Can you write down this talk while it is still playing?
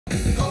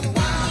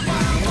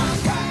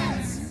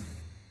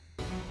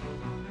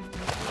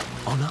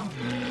Oh, no.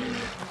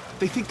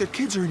 They think their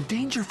kids are in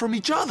danger from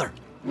each other.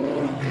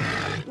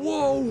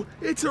 Whoa,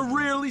 it's a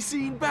rarely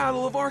seen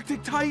battle of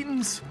Arctic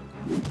Titans.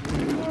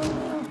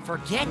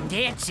 Forget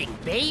dancing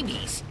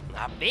babies.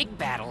 A big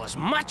battle is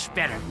much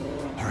better.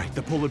 All right,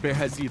 the polar bear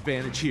has the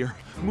advantage here.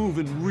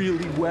 Moving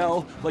really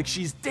well, like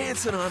she's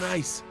dancing on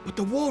ice. But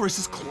the walrus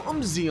is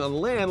clumsy on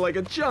land like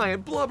a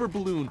giant blubber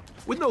balloon.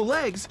 With no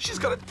legs, she's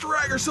gotta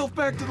drag herself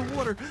back to the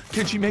water.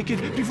 Can she make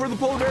it before the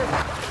polar bear?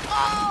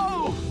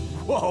 Oh!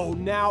 Whoa,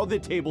 now the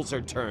tables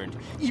are turned.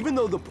 Even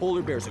though the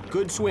polar bear's a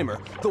good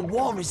swimmer, the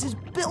walrus is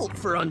built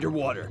for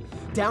underwater.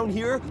 Down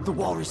here, the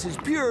walrus is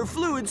pure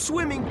fluid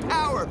swimming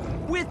power.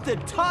 With the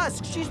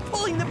tusk, she's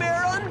pulling the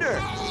bear under.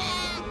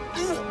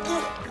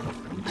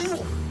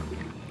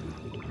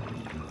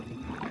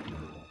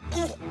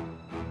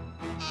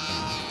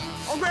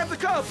 I'll grab the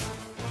cup.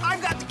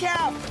 I've got the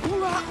cap.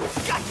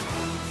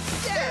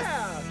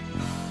 Yeah!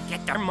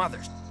 Get their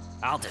mothers.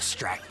 I'll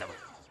distract them.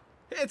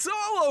 It's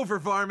all over,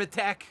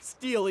 Varmitek.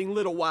 Stealing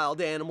little wild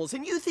animals,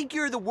 and you think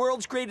you're the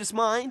world's greatest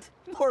mind?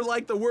 More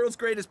like the world's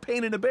greatest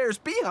pain in a bear's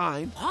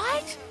behind.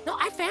 What? No,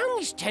 I found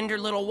these tender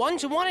little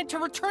ones and wanted to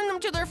return them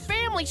to their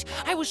families.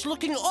 I was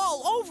looking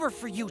all over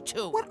for you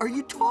two. What are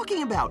you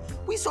talking about?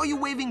 We saw you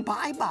waving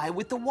bye-bye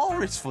with the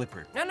walrus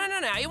flipper. No.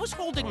 It was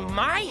holding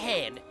my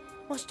head.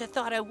 Must have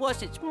thought I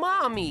was its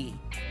mommy.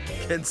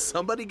 Can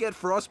somebody get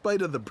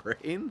frostbite of the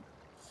brain?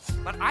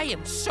 But I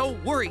am so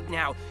worried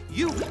now.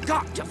 You've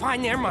got to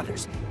find their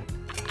mothers.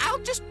 I'll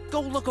just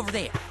go look over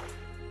there.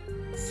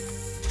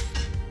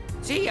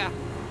 See ya.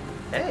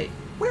 Hey,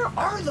 where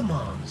are the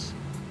moms?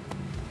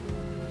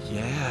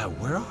 Yeah,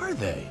 where are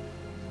they?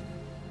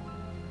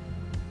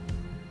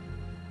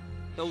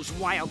 Those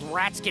wild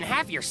rats can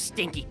have your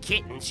stinky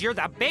kittens. You're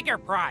the bigger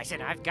prize,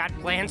 and I've got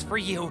plans for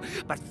you.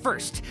 But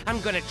first, I'm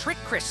gonna trick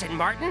Chris and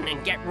Martin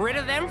and get rid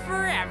of them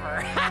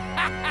forever.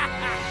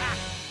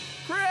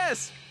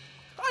 Chris!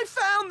 I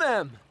found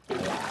them!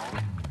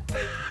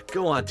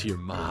 Go on to your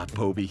ma,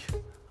 Poby.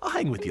 I'll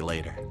hang with you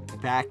later.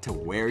 Back to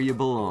where you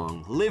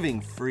belong,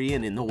 living free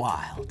and in the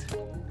wild.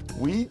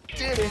 We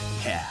did it!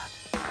 Yeah.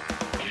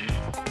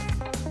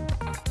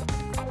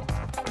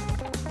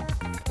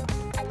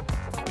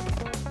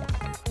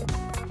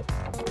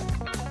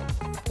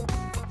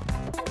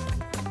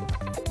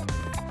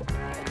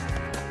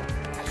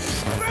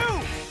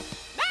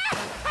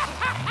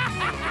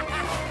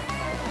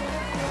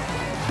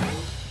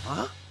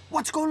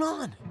 What's going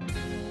on?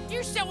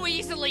 You're so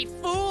easily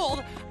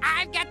fooled.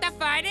 I've got the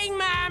fighting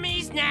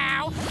mommies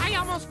now. I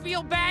almost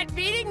feel bad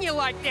beating you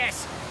like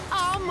this.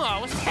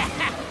 Almost.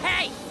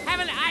 Hey, have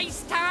an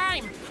ice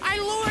time. I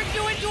lured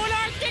you into an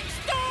Arctic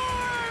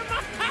storm.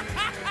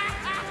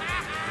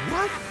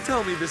 What?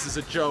 Tell me this is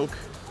a joke.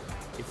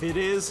 If it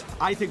is,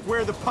 I think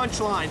we're the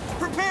punchline.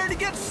 Prepare to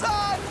get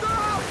sucked!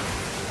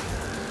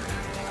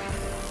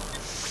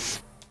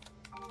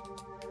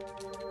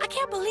 I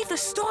can't believe the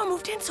storm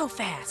moved in so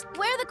fast.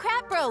 Where are the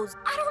Kratt Bros?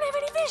 I don't have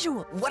any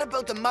visual. What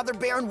about the mother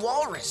bear and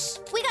walrus?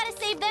 We gotta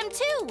save them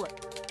too.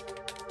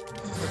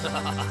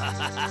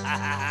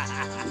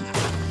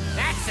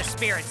 That's the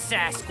spirit,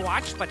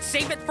 Sasquatch, but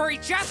save it for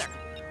each other.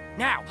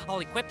 Now, I'll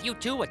equip you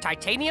two with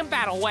titanium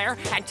battleware,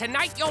 and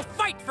tonight you'll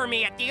fight for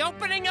me at the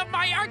opening of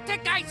my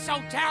Arctic Ice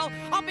Hotel.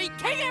 I'll be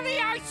king of the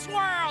ice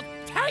world.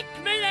 Take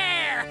me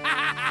there!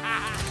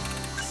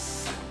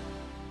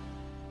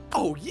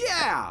 Oh,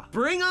 yeah!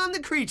 Bring on the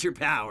creature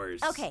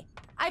powers! Okay,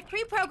 I've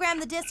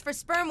pre-programmed the disc for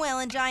sperm whale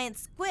and giant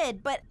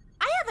squid, but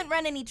I haven't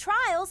run any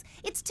trials.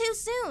 It's too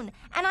soon,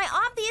 and I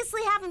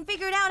obviously haven't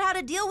figured out how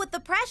to deal with the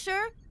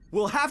pressure.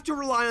 We'll have to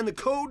rely on the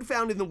code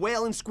found in the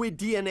whale and squid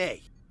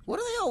DNA. What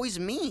do they always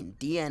mean,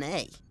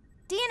 DNA?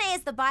 DNA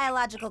is the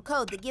biological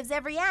code that gives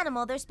every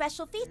animal their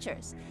special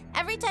features.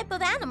 Every type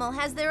of animal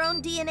has their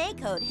own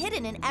DNA code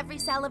hidden in every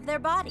cell of their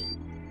body.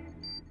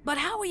 But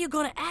how are you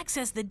going to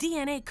access the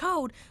DNA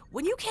code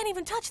when you can't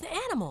even touch the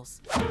animals?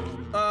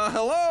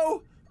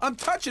 Hello? I'm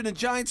touching a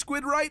giant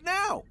squid right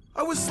now.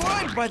 I was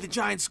slimed by the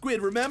giant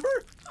squid, remember?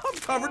 I'm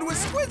covered with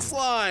squid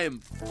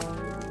slime.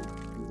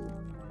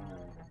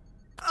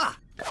 Ah,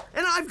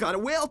 and I've got a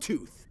whale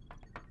tooth.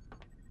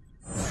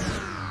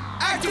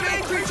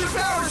 Activate creature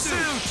power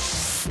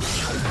suit!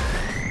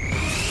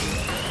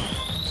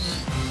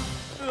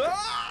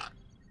 Ah!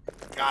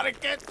 Gotta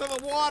get to the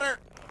water.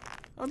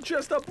 I'm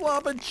just a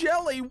blob of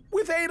jelly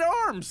with 8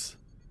 arms.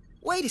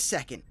 Wait a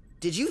second.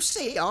 Did you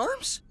say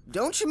arms?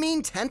 Don't you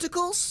mean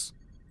tentacles?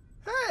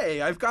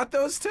 Hey, I've got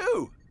those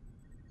too.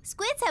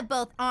 Squids have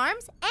both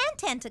arms and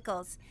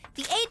tentacles.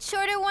 The 8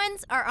 shorter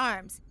ones are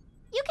arms.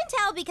 You can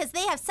tell because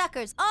they have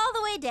suckers all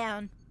the way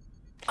down.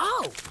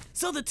 Oh,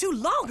 so the 2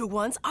 longer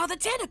ones are the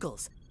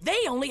tentacles.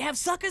 They only have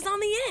suckers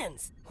on the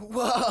ends.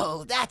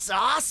 Whoa, that's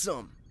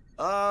awesome.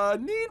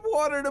 Need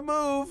water to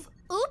move.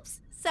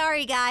 Oops,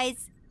 sorry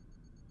guys.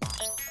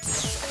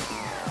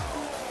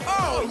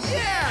 Oh,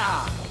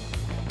 yeah!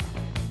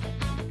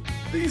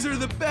 These are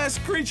the best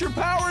creature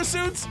power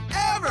suits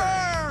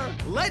ever!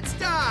 Let's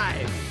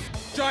dive!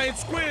 Giant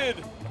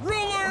squid,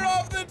 ruler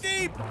of the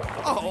deep!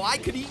 Oh, I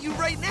could eat you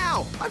right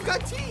now. I've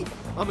got teeth.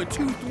 I'm a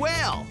toothed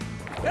whale.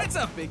 Heads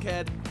up, big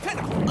head.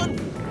 Tentacle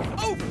under,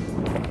 over.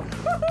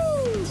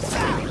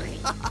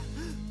 Woohoo!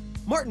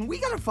 Martin, we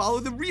gotta follow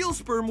the real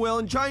sperm whale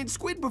and giant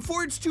squid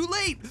before it's too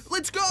late.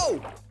 Let's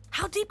go!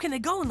 How deep can they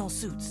go in those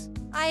suits?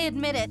 I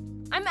admit it.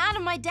 I'm out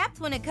of my depth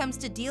when it comes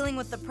to dealing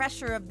with the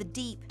pressure of the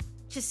deep.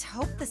 Just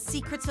hope the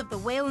secrets of the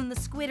whale and the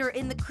squid are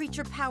in the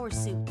creature power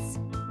suits.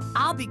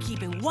 I'll be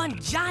keeping one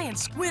giant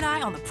squid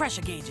eye on the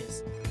pressure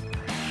gauges.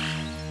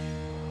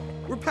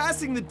 We're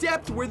passing the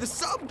depth where the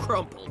sub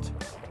crumpled.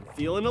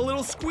 Feeling a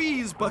little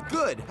squeeze, but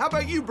good. How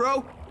about you,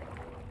 bro?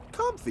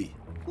 Comfy.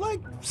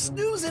 Like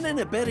snoozing in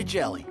a bed of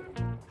jelly.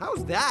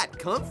 How's that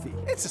comfy?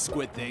 It's a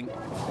squid thing.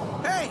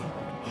 Hey!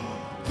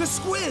 The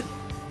squid!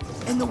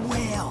 And the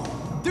whale.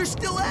 They're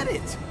still at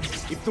it.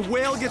 If the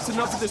whale gets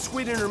enough of the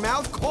squid in her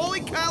mouth, call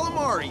it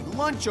calamari.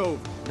 Lunch over.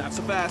 Not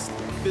so fast.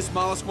 This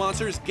mollusk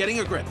monster is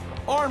getting a grip.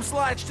 Arms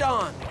latched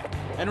on.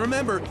 And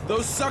remember,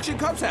 those suction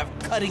cups have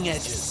cutting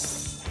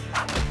edges.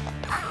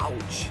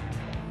 Ouch.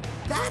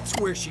 That's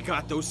where she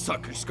got those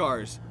sucker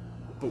scars.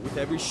 But with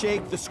every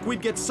shake, the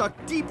squid gets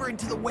sucked deeper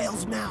into the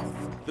whale's mouth.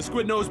 The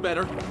squid knows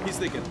better. He's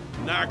thinking,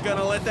 not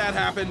gonna let that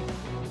happen.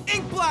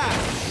 Ink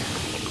blast!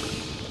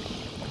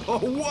 Oh,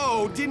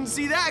 whoa, didn't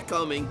see that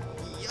coming.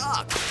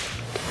 Yuck.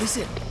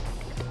 Listen,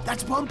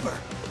 that's Bumper.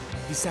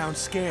 He sounds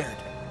scared.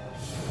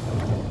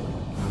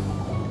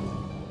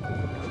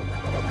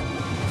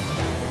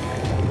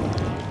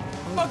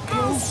 A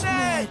ghost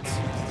net!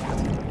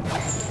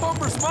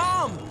 Bumper's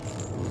mom!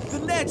 The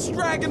net's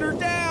dragging her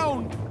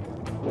down!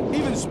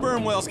 Even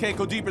sperm whales can't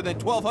go deeper than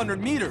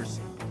 1,200 meters.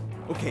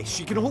 Okay,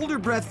 she can hold her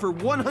breath for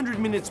 100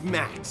 minutes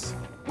max.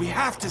 We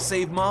have to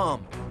save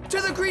Mom. To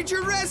the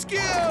creature rescue!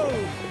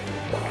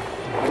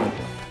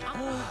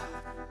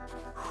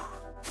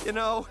 You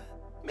know,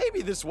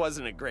 maybe this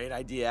wasn't a great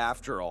idea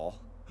after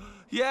all.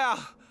 Yeah.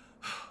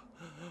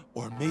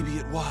 Or maybe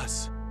it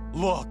was.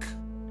 Look,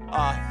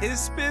 a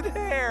hispid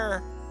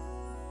hair.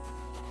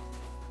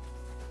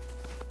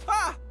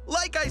 Ah,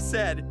 like I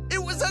said, it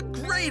was a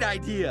great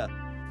idea.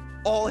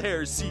 All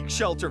hares seek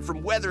shelter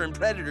from weather and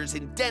predators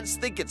in dense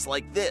thickets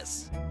like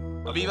this.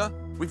 Aviva,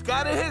 we've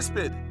got a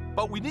hispid,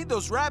 but we need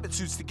those rabbit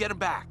suits to get him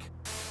back.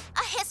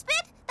 A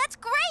hispid? That's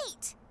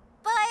great!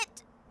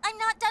 But I'm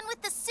not done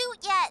with the suit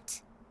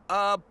yet.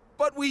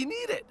 But we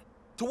need it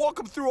to walk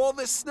him through all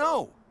this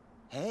snow.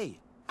 Hey,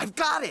 I've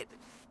got it.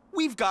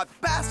 We've got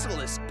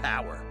basilisk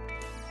power.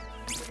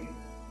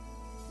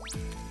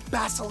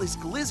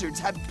 Basilisk lizards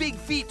have big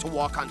feet to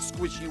walk on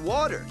squishy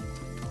water.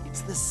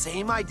 It's the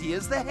same idea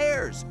as the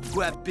hares, who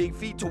have big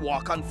feet to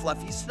walk on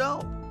fluffy snow.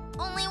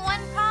 Only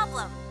one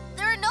problem.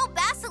 There are no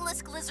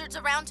basilisk lizards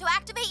around to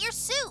activate your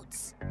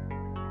suits.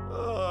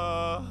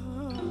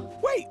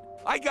 Wait,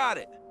 I got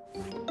it.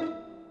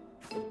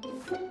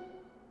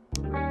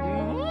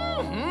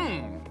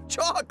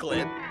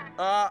 Chocolate?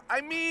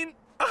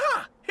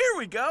 Here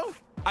we go.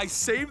 I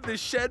saved the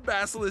shed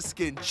basilisk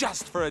skin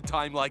just for a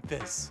time like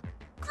this.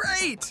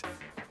 Great!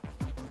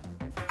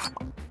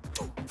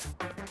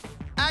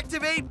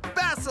 Activate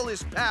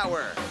basilisk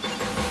power!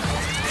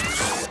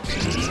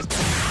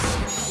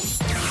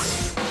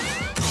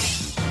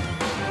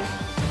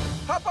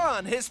 Hop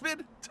on,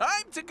 hispid.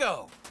 Time to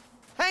go.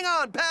 Hang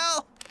on,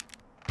 pal!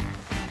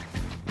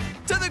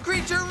 To the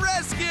creature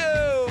rescue!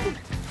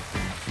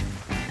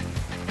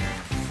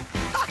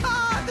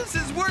 Ha-ha! This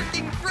is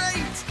working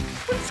great!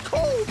 But it's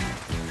cold!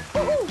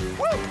 Woo-hoo!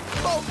 Woo!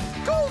 Cold!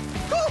 Cold!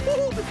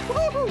 Cold!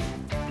 Woo-hoo!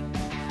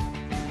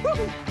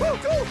 Woo-hoo! Woo!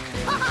 Cold!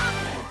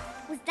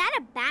 Ha-ha! Was that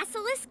a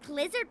basilisk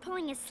lizard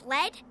pulling a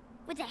sled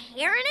with a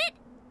hair in it?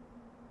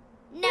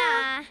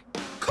 Nah.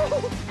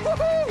 Cold!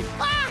 Woo-hoo!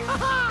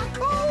 Ah-ha-ha!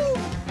 Cold!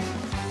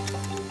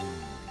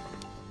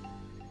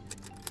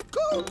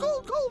 Cold,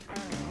 cold, cold!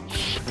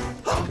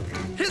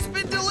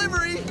 Hispid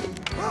delivery!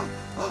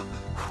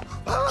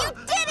 You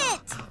did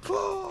it!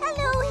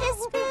 Hello,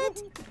 Hispid.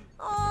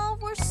 Oh,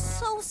 we're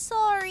so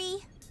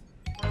sorry.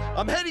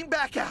 I'm heading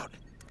back out.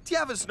 Do you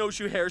have a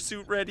snowshoe hair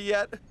suit ready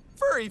yet?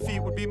 Furry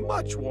feet would be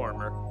much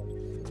warmer.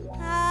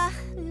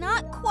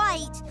 Not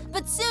quite,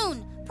 but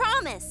soon,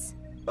 promise.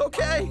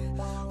 Okay.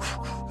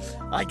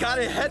 I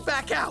gotta head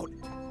back out.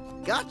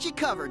 Got you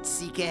covered,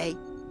 CK.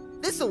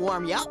 This'll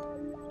warm you up.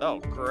 Oh,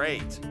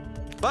 great.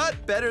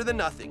 But better than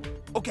nothing.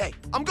 Okay,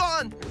 I'm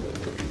gone.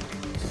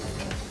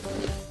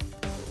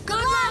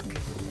 Good luck!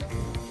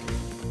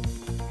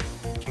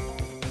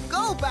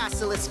 Go,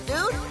 basilisk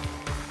dude.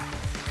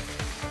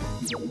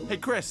 Hey,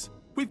 Chris,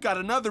 we've got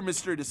another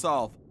mystery to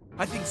solve.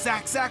 I think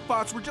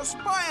Zackbots were just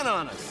spying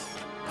on us.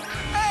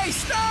 Hey,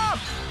 stop!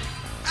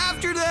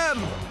 After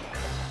them!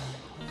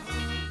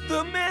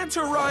 The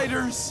Manta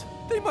Riders!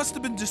 They must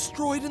have been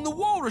destroyed in the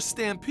walrus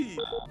stampede.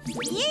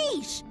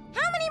 Yeesh!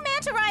 How many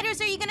manta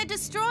riders are you gonna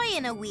destroy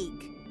in a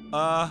week?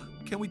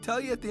 Can we tell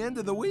you at the end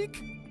of the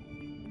week?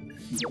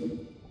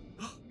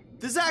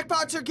 The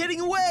Zackbots are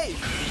getting away!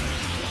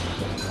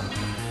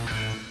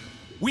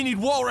 We need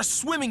walrus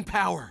swimming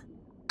power.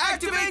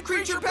 Activate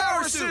creature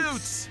power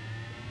suits!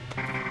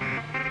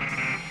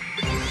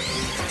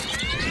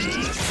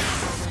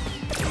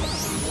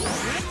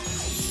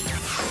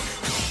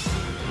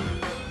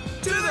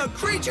 to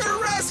Creature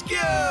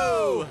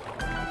Rescue!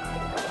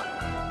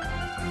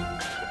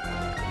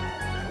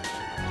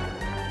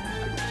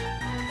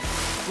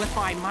 With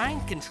my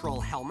mind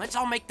control helmets,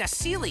 I'll make the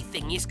Sealy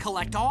thingies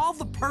collect all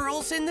the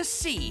pearls in the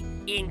sea,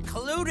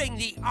 including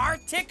the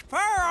Arctic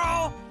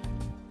Pearl.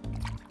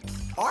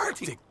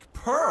 Arctic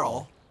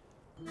Pearl?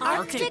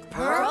 Arctic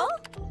Pearl?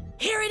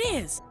 Here it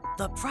is.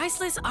 The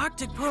priceless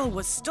Arctic Pearl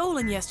was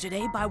stolen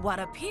yesterday by what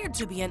appeared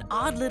to be an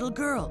odd little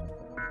girl.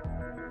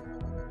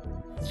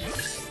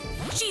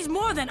 She's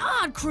more than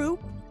odd, crew.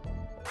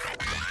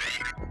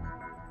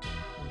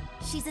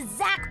 She's a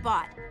Zack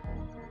bot,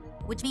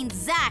 which means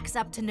Zack's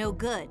up to no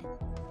good.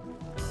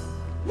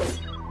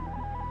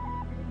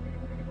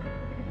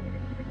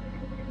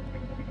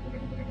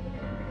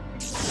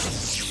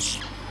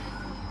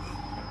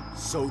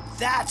 So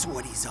that's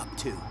what he's up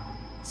to.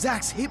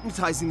 Zack's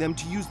hypnotizing them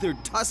to use their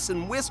tusks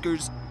and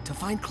whiskers to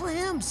find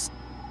clams.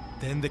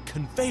 Then the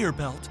conveyor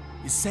belt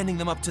is sending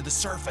them up to the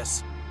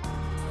surface.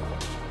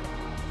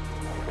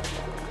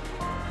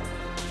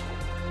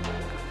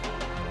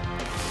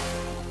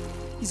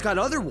 He's got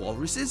other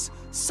walruses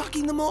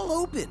sucking them all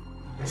open.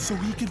 So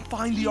he can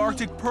find the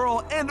Arctic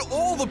Pearl and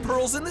all the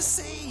pearls in the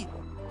sea.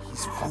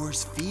 He's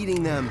force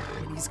feeding them,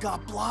 and he's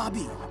got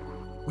Blobby.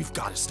 We've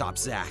got to stop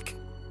Zack.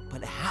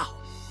 But how?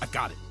 I've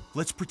got it.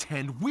 Let's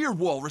pretend we're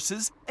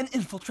walruses and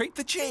infiltrate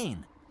the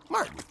chain.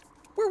 Martin,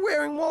 we're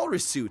wearing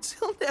walrus suits.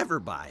 He'll never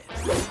buy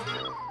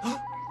it.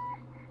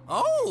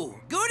 Oh,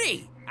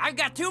 goody! I've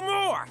got 2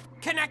 more.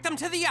 Connect them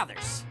to the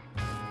others.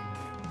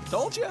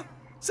 Told you.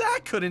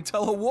 Zack couldn't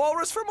tell a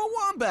walrus from a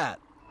wombat.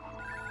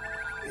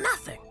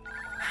 Nothing.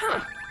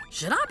 Huh.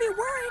 Should I be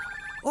worried?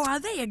 Or are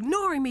they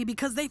ignoring me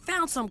because they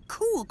found some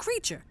cool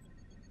creature?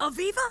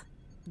 Aviva?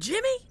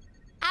 Jimmy?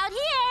 Out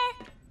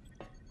here!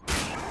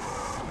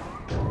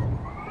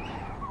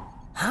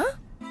 Huh?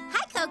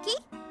 Hi, Koki.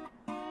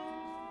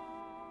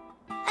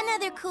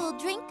 Another cool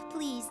drink,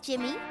 please,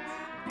 Jimmy.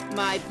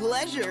 My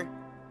pleasure.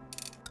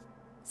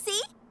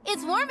 See?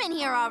 It's warm in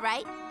here, all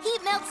right.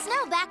 Heat melts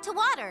snow back to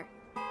water.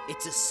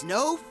 It's a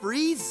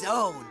snow-free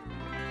zone.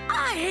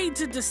 I hate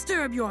to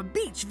disturb your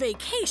beach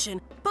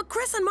vacation, but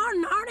Chris and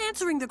Martin aren't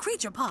answering the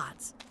creature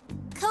pods.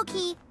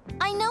 Koki,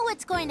 I know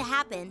what's going to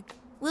happen.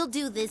 We'll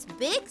do this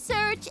big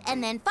search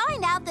and then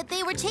find out that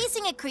they were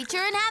chasing a creature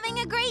and having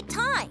a great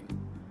time.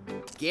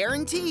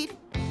 Guaranteed.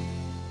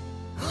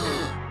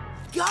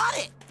 Got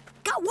it!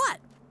 Got what?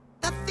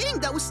 That thing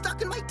that was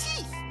stuck in my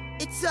teeth.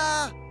 It's,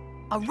 A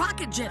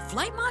rocket jet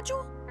flight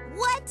module?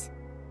 What?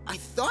 I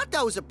thought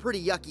that was a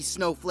pretty yucky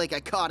snowflake I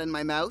caught in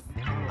my mouth.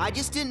 I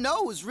just didn't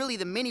know it was really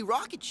the mini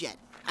rocket jet.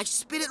 I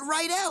spit it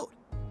right out.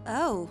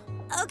 Oh.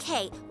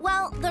 Okay,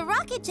 well, the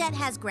rocket jet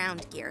has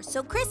ground gear,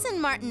 so Chris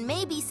and Martin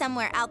may be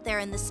somewhere out there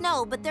in the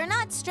snow, but they're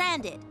not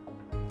stranded.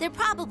 They're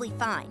probably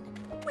fine.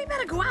 We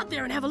better go out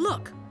there and have a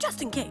look,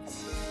 just in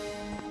case.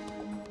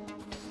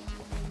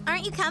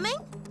 Aren't you coming?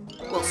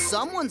 Well,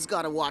 someone's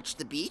got to watch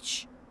the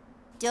beach.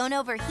 Don't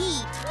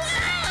overheat.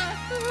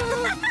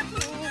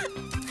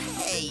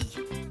 Hey.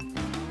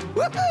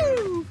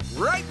 Woohoo!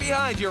 Right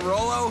behind you,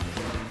 Rollo.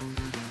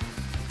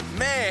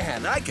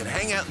 Man, I could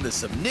hang out in the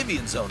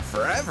Somnivian Zone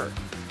forever.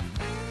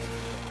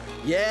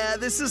 Yeah,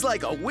 this is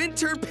like a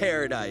winter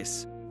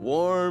paradise.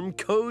 Warm,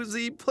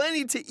 cozy,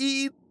 plenty to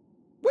eat.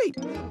 Wait,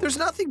 there's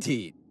nothing to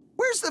eat.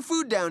 Where's the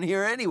food down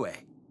here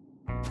anyway?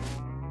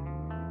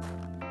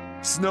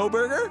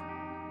 Snowburger?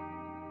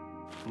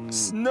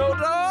 Snow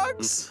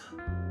dogs?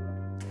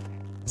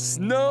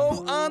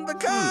 Snow on the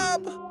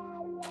cob?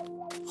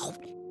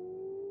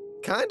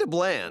 Kinda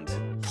bland.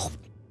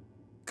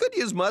 Could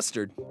use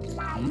mustard.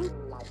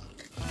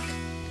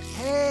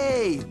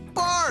 Hey,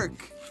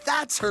 bark!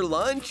 That's her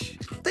lunch.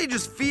 They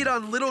just feed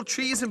on little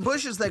trees and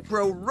bushes that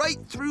grow right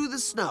through the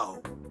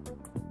snow.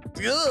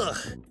 Ugh,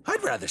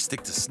 I'd rather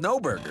stick to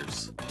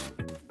snowburgers.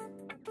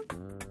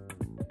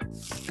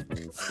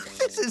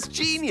 This is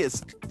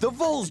genius. The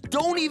voles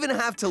don't even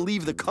have to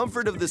leave the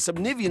comfort of the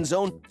Somnivian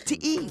Zone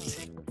to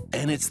eat.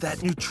 And it's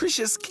that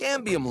nutritious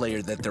cambium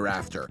layer that they're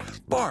after.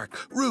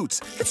 Bark,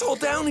 roots, it's all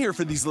down here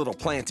for these little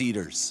plant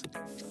eaters.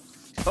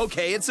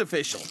 Okay, it's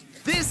official.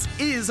 This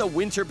is a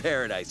winter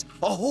paradise.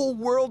 A whole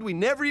world we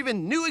never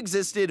even knew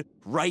existed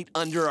right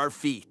under our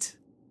feet.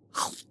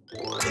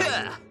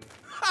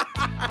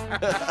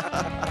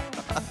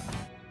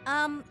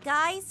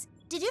 Guys,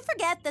 did you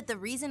forget that the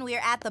reason we're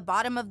at the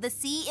bottom of the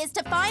sea is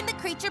to find the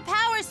creature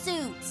power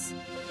suits?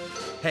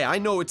 Hey, I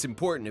know it's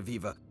important,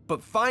 Aviva,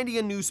 but finding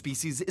a new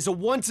species is a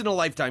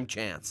once-in-a-lifetime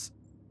chance.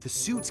 The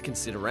suits can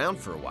sit around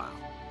for a while.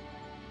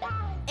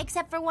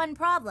 Except for one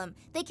problem.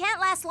 They can't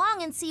last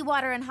long in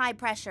seawater and high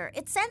pressure.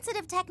 It's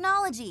sensitive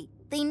technology.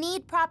 They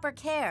need proper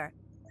care.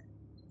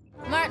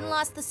 Martin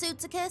lost the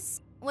Suitsicus.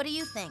 What do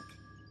you think?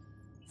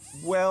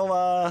 Well,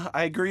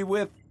 I agree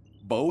with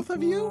both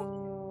of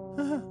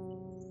you.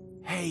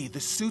 Hey, the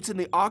suits and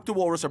the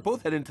Octowalrus are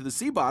both heading to the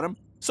sea bottom,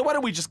 so why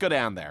don't we just go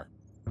down there?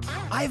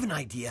 I have an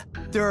idea.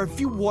 There are a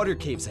few water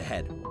caves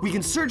ahead. We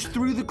can search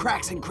through the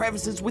cracks and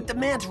crevices with the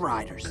manta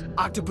riders.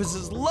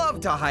 Octopuses love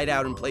to hide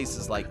out in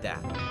places like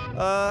that.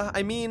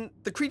 I mean,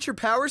 the creature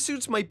power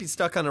suits might be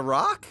stuck on a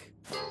rock?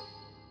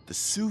 The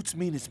suits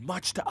mean as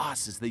much to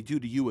us as they do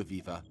to you,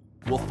 Aviva.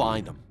 We'll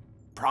find them.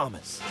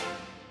 Promise.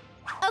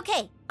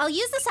 Okay, I'll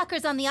use the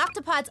suckers on the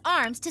octopod's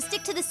arms to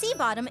stick to the sea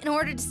bottom in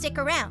order to stick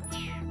around.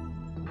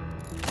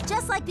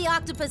 Just like the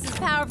octopus's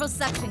powerful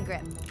suction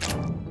grip.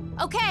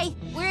 Okay,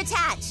 we're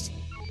attached.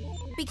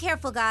 Be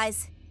careful,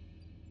 guys.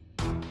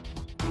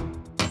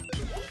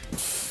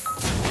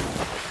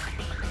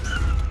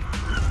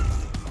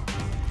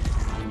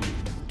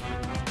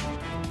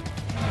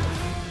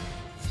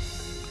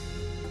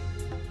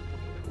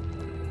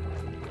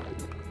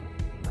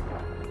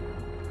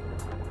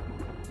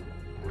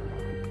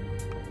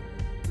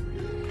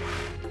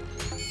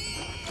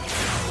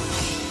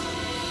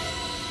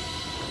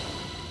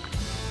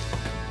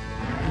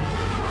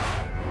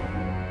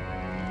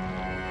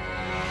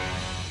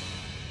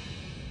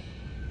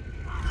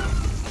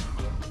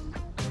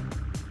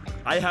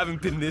 I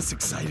haven't been this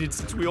excited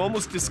since we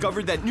almost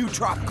discovered that new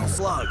tropical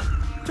slug.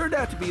 Turned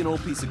out to be an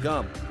old piece of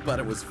gum, but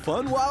it was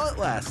fun while it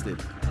lasted.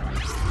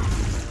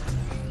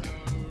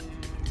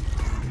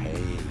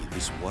 Hey,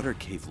 this water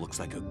cave looks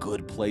like a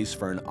good place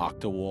for an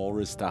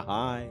octowalrus to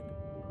hide.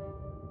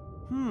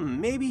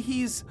 Maybe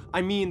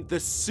the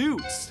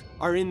suits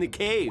are in the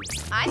cave.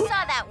 I saw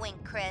that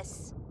wink,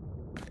 Chris.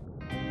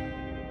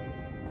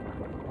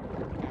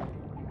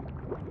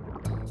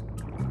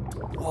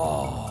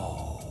 Whoa.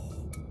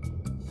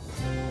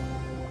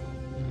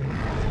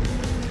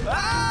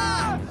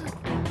 Ah!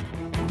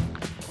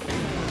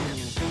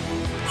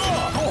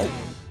 Oh!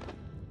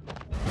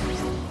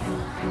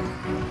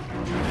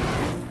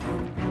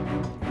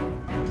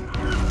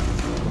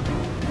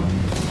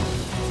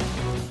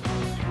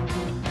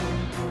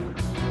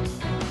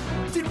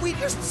 Did we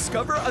just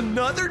discover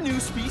another new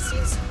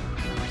species?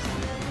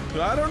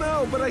 I don't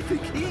know, but I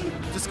think he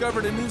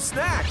discovered a new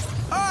snack.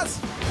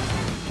 Us!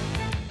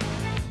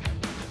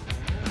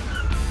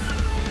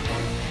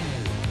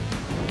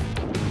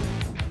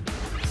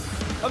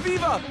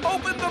 Aviva,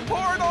 open the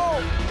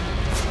portal!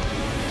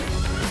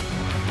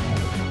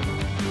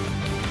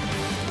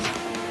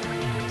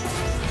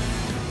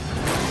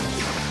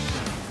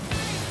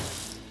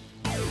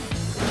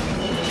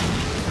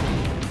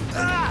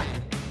 Ah!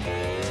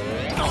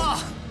 Oh!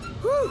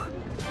 Whew!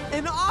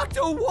 An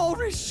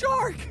octo-walrus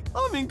shark!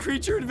 I'm in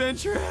creature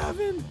adventure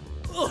heaven.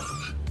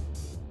 Ugh.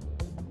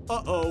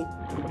 Uh-oh.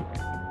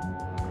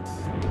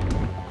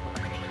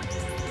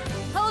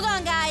 Hold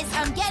on, guys.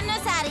 I'm getting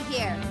us out of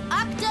here.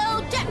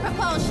 Octo jet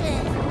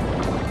propulsion.